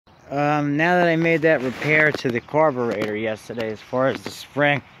Now that I made that repair to the carburetor yesterday as far as the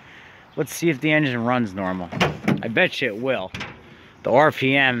spring, let's see if the engine runs normal. I bet you it will. The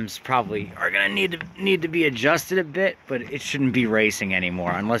RPMs probably are gonna need to be adjusted a bit, but it shouldn't be racing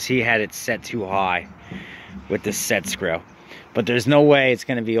anymore unless he had it set too high with the set screw. But there's no way it's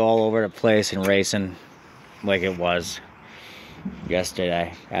gonna be all over the place and racing like it was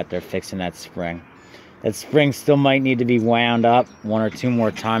yesterday after fixing that spring. That spring still might need to be wound up 1 or 2 more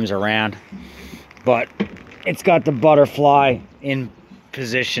times around, but it's got the butterfly in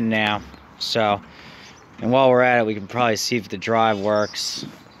position now. So, and while we're at it, we can probably see if the drive works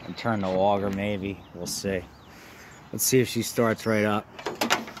and turn the auger maybe. We'll see. Let's see if she starts right up.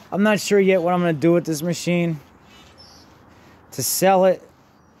 I'm not sure yet what I'm going to do with this machine. To sell it,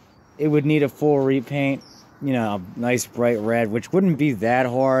 it would need a full repaint, you know, a nice bright red, which wouldn't be that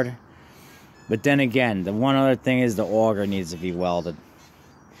hard. But then again, the one other thing is the auger needs to be welded.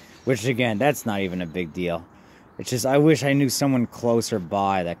 Which again, that's not even a big deal. It's just I wish I knew someone closer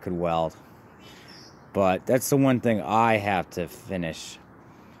by that could weld. But that's the one thing I have to finish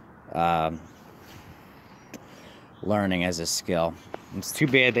learning as a skill. It's too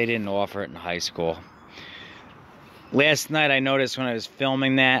bad they didn't offer it in high school. Last night I noticed when I was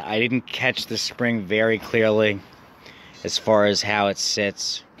filming that, I didn't catch the spring very clearly as far as how it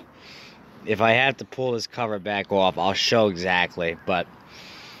sits. If I have to pull this cover back off, I'll show exactly. But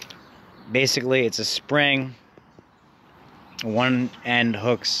basically it's a spring. One end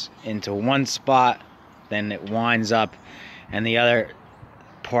hooks into one spot, then it winds up, and the other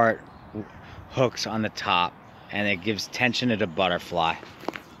part hooks on the top, and it gives tension to the butterfly.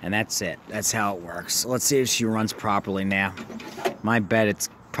 And that's it. That's how it works. Let's see if she runs properly now. My bet it's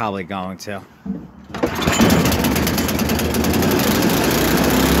probably going to.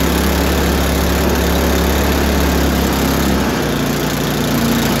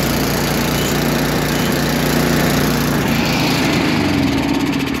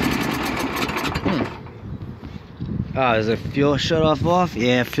 Oh, is the fuel shut-off off?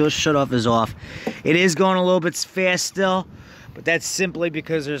 Yeah, fuel shut-off is off. It is going a little bit fast still, but that's simply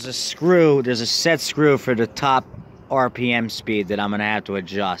because there's a screw, there's a set screw for the top RPM speed that I'm going to have to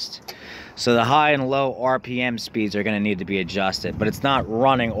adjust. So the high and low RPM speeds are going to need to be adjusted, but it's not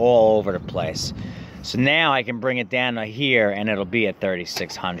running all over the place. So now I can bring it down to here and it'll be at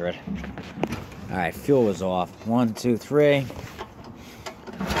 3,600. All right, fuel was off. 1, 2, 3.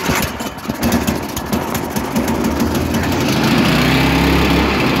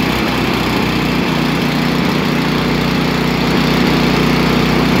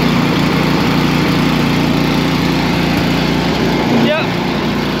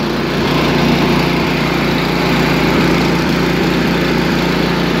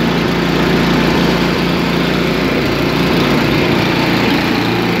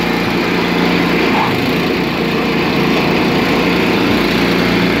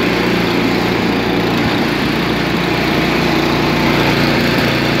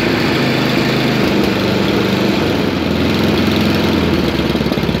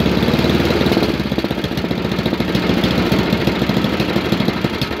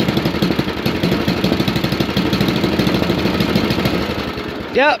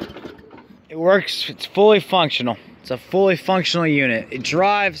 Yep, it works. It's fully functional. It's a fully functional unit. It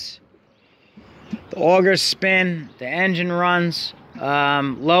drives, the augers spin, the engine runs.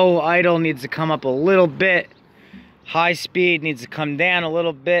 Low idle needs to come up a little bit. High speed needs to come down a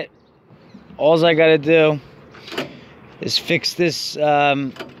little bit. All I gotta do is fix this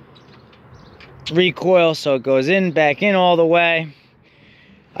recoil so it goes in, back in all the way.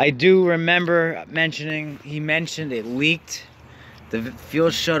 I do remember mentioning, he mentioned it leaked. The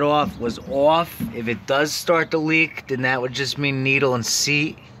fuel shut off was off. If it does start to leak, then that would just mean needle and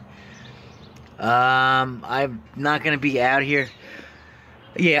seat. I'm not gonna be out here.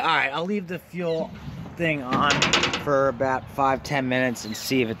 Yeah, all right, I'll leave the fuel thing on for about 5-10 minutes and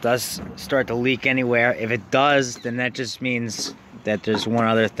see if it does start to leak anywhere. If it does, then that just means that there's one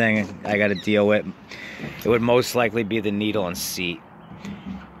other thing I gotta deal with. It would most likely be the needle and seat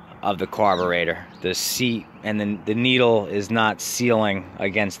of the carburetor. The seat and then the needle is not sealing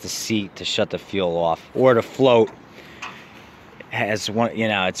against the seat to shut the fuel off, or the float has one, you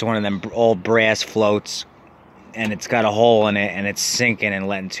know, it's one of them old brass floats and it's got a hole in it and it's sinking and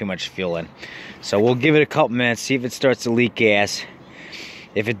letting too much fuel in. So we'll give it a couple minutes, see if it starts to leak gas.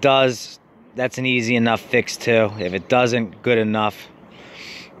 If it does, that's an easy enough fix too. If it doesn't, good enough.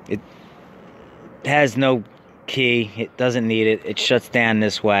 It has no key, it doesn't need it, it shuts down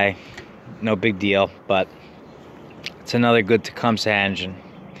this way, no big deal, but it's another good Tecumseh engine.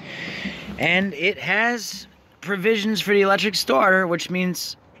 And it has provisions for the electric starter, which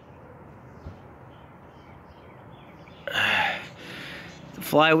means The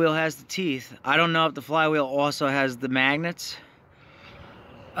flywheel has the teeth. I don't know if the flywheel also has the magnets.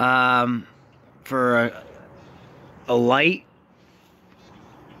 For a light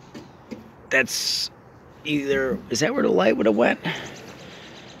that's either, is that where the light would have went?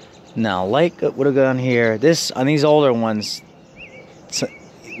 No, light would have gone here. This, on these older ones,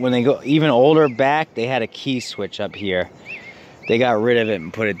 when they go even older back, they had a key switch up here. They got rid of it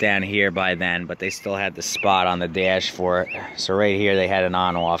and put it down here by then, but they still had the spot on the dash for it. So right here they had an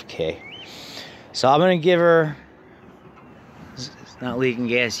on-off key. So I'm gonna give her, it's not leaking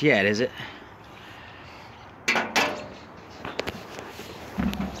gas yet, is it?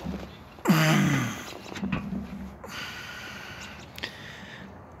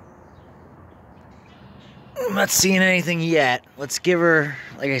 I'm not seeing anything yet. Let's give her,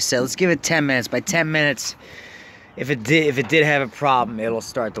 like I said, let's give it 10 minutes. By 10 minutes, if it did have a problem, it'll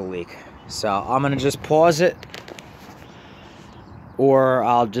start to leak. So I'm gonna just pause it, or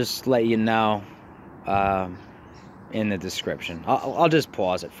I'll just let you know in the description. I'll just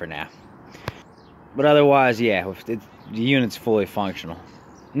pause it for now. But otherwise, yeah, the unit's fully functional.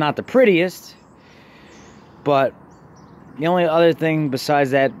 Not the prettiest, but the only other thing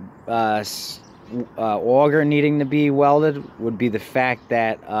besides that auger needing to be welded would be the fact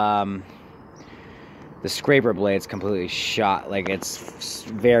that the scraper blade's completely shot. Like, it's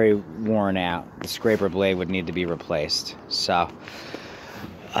very worn out. The scraper blade would need to be replaced. So,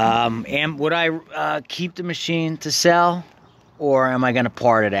 and would I keep the machine to sell, or am I going to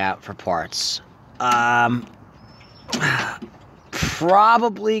part it out for parts?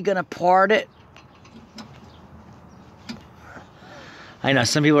 Probably going to part it. I know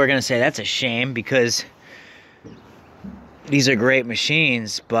some people are going to say that's a shame because these are great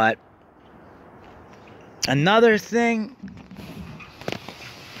machines, but another thing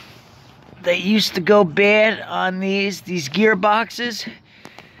that used to go bad on these gearboxes,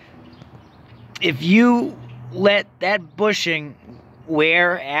 if you let that bushing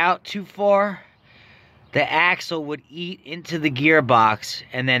wear out too far, the axle would eat into the gearbox,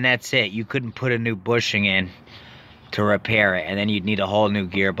 and then that's it. You couldn't put a new bushing in to repair it, and then you'd need a whole new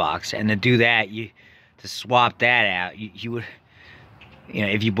gearbox. And to do that, to swap that out, you would, you know,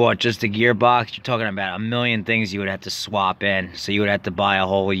 if you bought just a gearbox, you're talking about a million things you would have to swap in. So you would have to buy a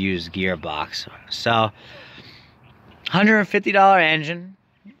whole used gearbox. So $150 engine,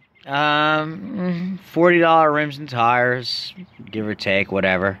 $40 rims and tires, give or take,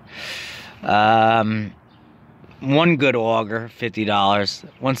 whatever. One good auger, $50.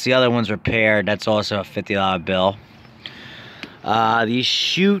 Once the other one's repaired, that's also a $50 bill. These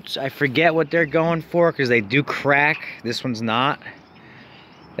chutes, I forget what they're going for because they do crack. This one's not.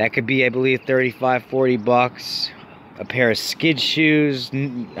 That could be, I believe, 35, 40 bucks. A pair of skid shoes,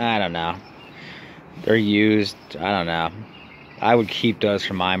 I don't know. They're used, I don't know. I would keep those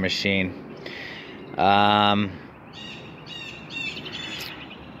for my machine.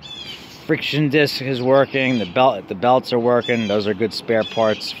 Friction disc is working. The belts are working. Those are good spare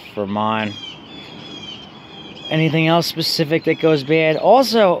parts for mine. Anything else specific that goes bad?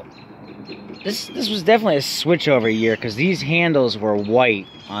 Also, this was definitely a switchover year because these handles were white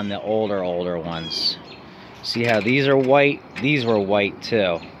on the older ones. See how these are white? These were white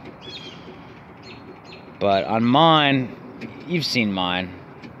too. But on mine, you've seen mine.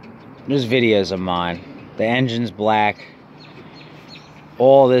 There's videos of mine. The engine's black.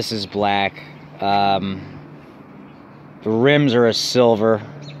 All this is black. The rims are a silver.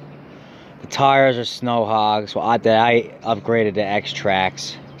 The tires are snow hogs. Well, I upgraded to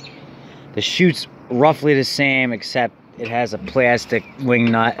X-Trax. The chute's roughly the same, except it has a plastic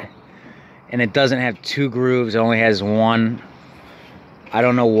wing nut. And it doesn't have two grooves, it only has one. I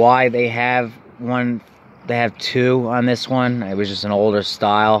don't know why they have one. They have two on this one. It was just an older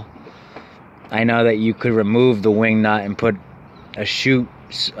style. I know that you could remove the wing nut and put a chute,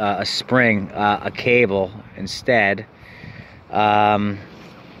 a spring, a cable instead. Oh,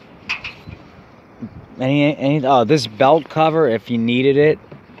 this belt cover, if you needed it,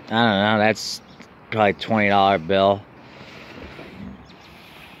 I don't know, that's probably $20 bill.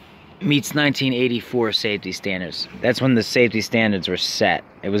 Meets 1984 safety standards. That's when the safety standards were set.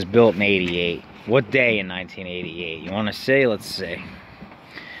 It was built in 88. What day in 1988? You want to see? Let's see.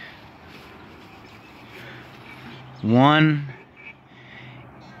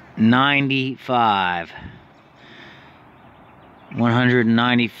 195.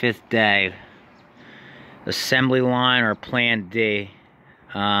 195th day. Assembly line or Plan D.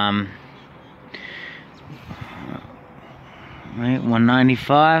 Right,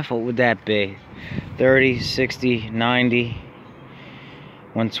 195, what would that be? 30, 60, 90,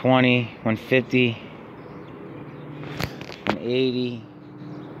 120, 150, 180,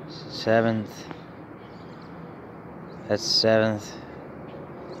 7th. That's 7th.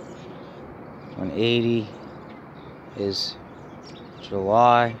 180 is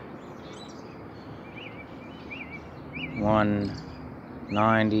July.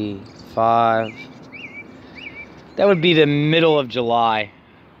 195. That would be the middle of July.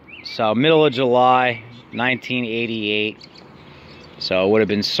 So middle of July, 1988. So it would have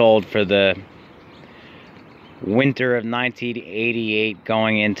been sold for the winter of 1988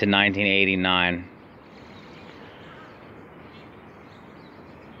 going into 1989.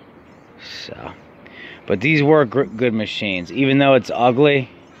 So, but these were good machines. Even though it's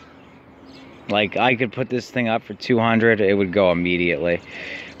ugly, like I could put this thing up for 200, it would go immediately.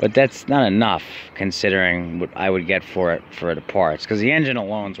 But that's not enough considering what I would get for it for the parts, because the engine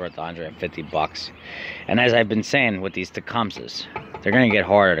alone's worth 150 bucks. And as I've been saying with these Tecumsehs, they're gonna get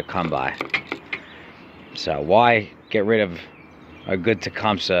harder to come by. So why get rid of a good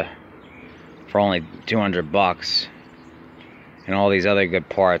Tecumseh for only 200 bucks and all these other good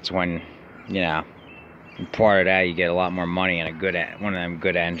parts when, you know, part of that you get a lot more money in a good one of them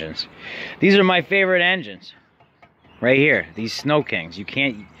good engines. These are my favorite engines right here, these Snow Kings. You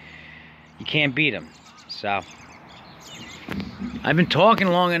can't beat them. So I've been talking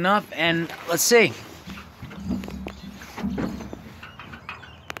long enough, and let's see.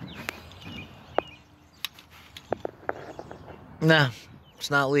 No, it's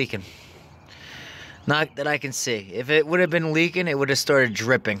not leaking. Not that I can see. If it would have been leaking, it would have started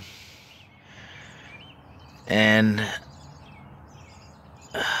dripping. And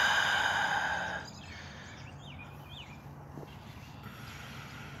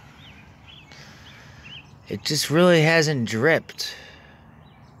it just really hasn't dripped.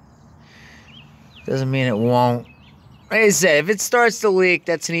 Doesn't mean it won't. Like I said, if it starts to leak,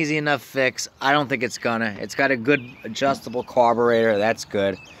 that's an easy enough fix. I don't think it's gonna. It's got a good adjustable carburetor. That's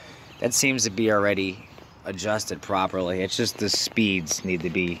good. That seems to be already adjusted properly. It's just the speeds need to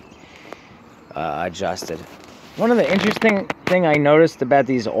be adjusted. One of the interesting thing I noticed about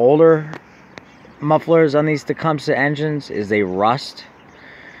these older mufflers on these Tecumseh engines is they rust.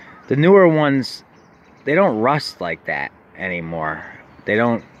 The newer ones, they don't rust like that anymore. They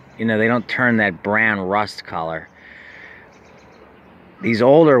don't, you know, they don't turn that brown rust color. These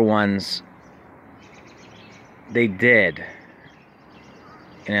older ones, they did.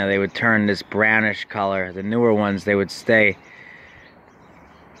 You know, they would turn this brownish color. The newer ones, they would stay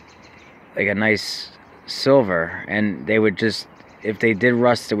like a nice silver, and they would just, if they did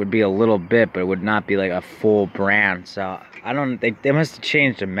rust, it would be a little bit, but it would not be like a full brown. So I don't, they must have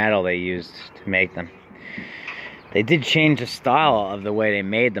changed the metal they used to make them. They did change the style of the way they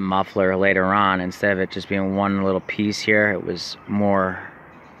made the muffler later on. Instead of it just being one little piece here, it was more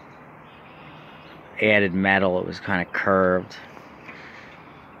added metal. It was kind of curved.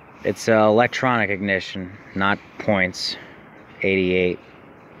 It's electronic ignition, not points. 88.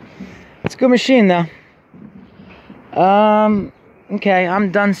 It's a good machine though. Okay,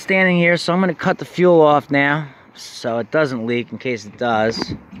 I'm done standing here, so I'm gonna cut the fuel off now so it doesn't leak in case it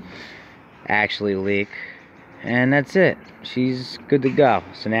does actually leak. And that's it. She's good to go.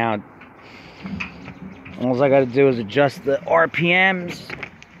 So now, all I gotta do is adjust the RPMs,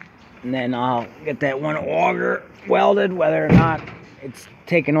 and then I'll get that one auger welded, whether or not it's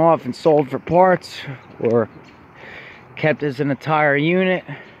taken off and sold for parts, or kept as an entire unit.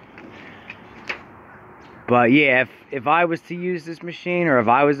 But yeah, if I was to use this machine, or if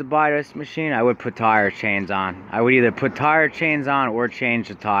I was to buy this machine, I would put tire chains on. I would either put tire chains on or change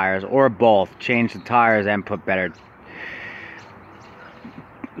the tires, or both. Change the tires and put better.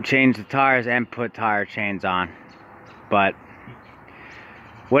 Change the tires and put tire chains on. But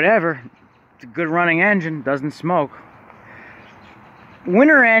whatever, it's a good running engine, doesn't smoke.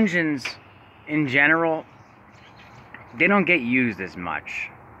 Winter engines in general, they don't get used as much.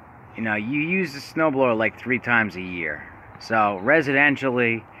 You know, you use the snowblower like 3 times a year. So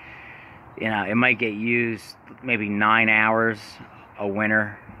residentially, you know, it might get used maybe 9 hours a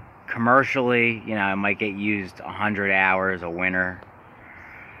winter. Commercially, you know, it might get used 100 hours a winter.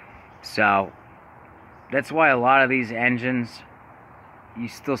 So that's why a lot of these engines, you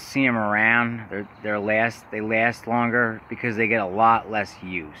still see them around. They last longer because they get a lot less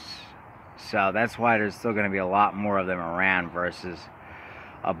use. So that's why there's still going to be a lot more of them around versus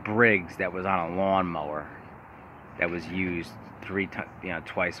a Briggs that was on a lawnmower that was used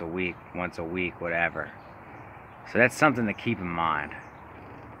twice a week, once a week, whatever. So that's something to keep in mind.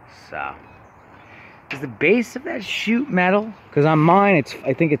 So is the base of that chute metal? Because on mine,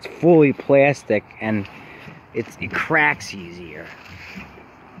 I think it's fully plastic, and it cracks easier.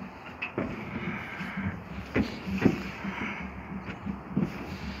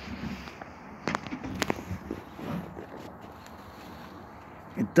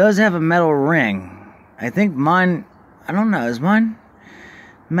 it does have a metal ring. I think mine, I don't know, is mine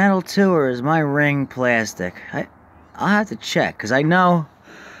metal too, or is my ring plastic? I'll have to check, because I know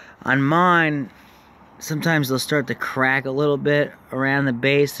on mine, sometimes they'll start to crack a little bit around the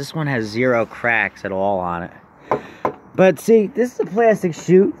base. This one has 0 cracks at all on it. But see, this is a plastic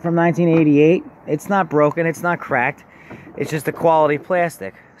chute from 1988. It's not broken, it's not cracked. It's just a quality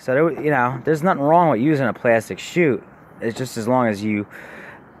plastic. So, you know, there's nothing wrong with using a plastic chute. It's just as long as you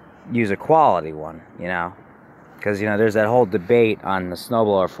use a quality one, you know. Because, you know, there's that whole debate on the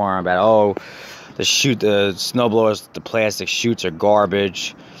snowblower forum about, oh, the snowblowers, the plastic chutes are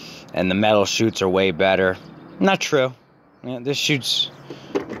garbage, and the metal chutes are way better. Not true. You know, this chute's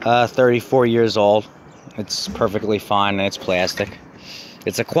 34 years old. It's perfectly fine, and it's plastic.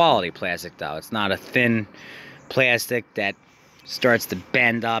 It's a quality plastic, though. It's not a thin plastic that starts to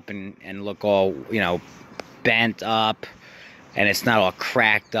bend up and look all, you know, bent up, and it's not all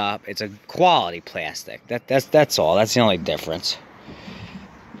cracked up. It's a quality plastic. That's all. That's the only difference.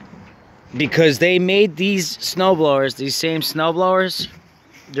 Because they made these snowblowers, these same snowblowers,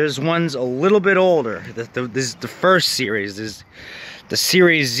 there's ones a little bit older. This is the first series. This is the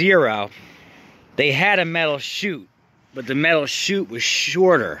Series 0. They had a metal chute, but the metal chute was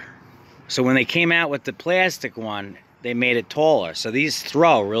shorter. So when they came out with the plastic one, they made it taller. So these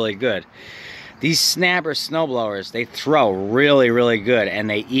throw really good. These Snapper snowblowers, they throw really, really good, and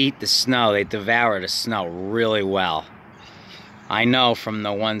they eat the snow. They devour the snow really well. I know from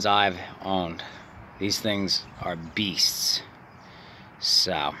the ones I've owned. These things are beasts.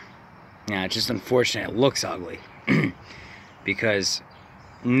 So, yeah, it's just unfortunate it looks ugly. Because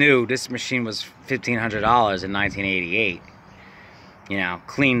new, this machine was $1,500 in 1988. You know,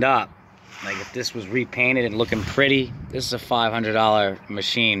 cleaned up. Like, if this was repainted and looking pretty, this is a $500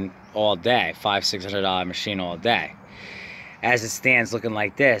 machine all day. $500-600 machine all day. As it stands looking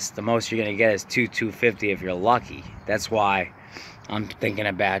like this, the most you're going to get is $250 if you're lucky. That's why I'm thinking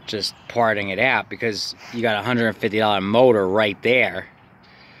about just parting it out, because you got a $150 motor right there.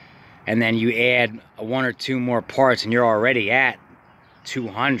 And then you add 1 or 2 more parts and you're already at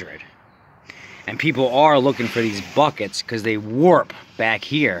 $200. And people are looking for these buckets because they warp back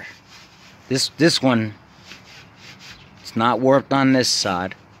here. This one, it's not warped on this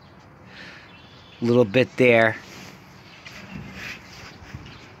side. A little bit there.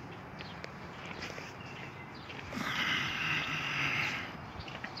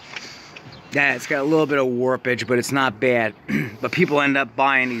 Yeah, it's got a little bit of warpage, but it's not bad. But people end up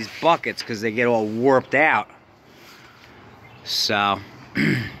buying these buckets because they get all warped out. So,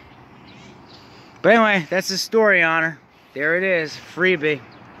 but anyway, that's the story on her. There it is, freebie.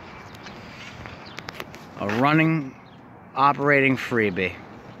 A running, operating freebie.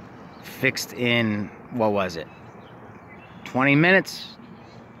 Fixed in, what was it? 20 minutes?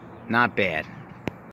 Not bad.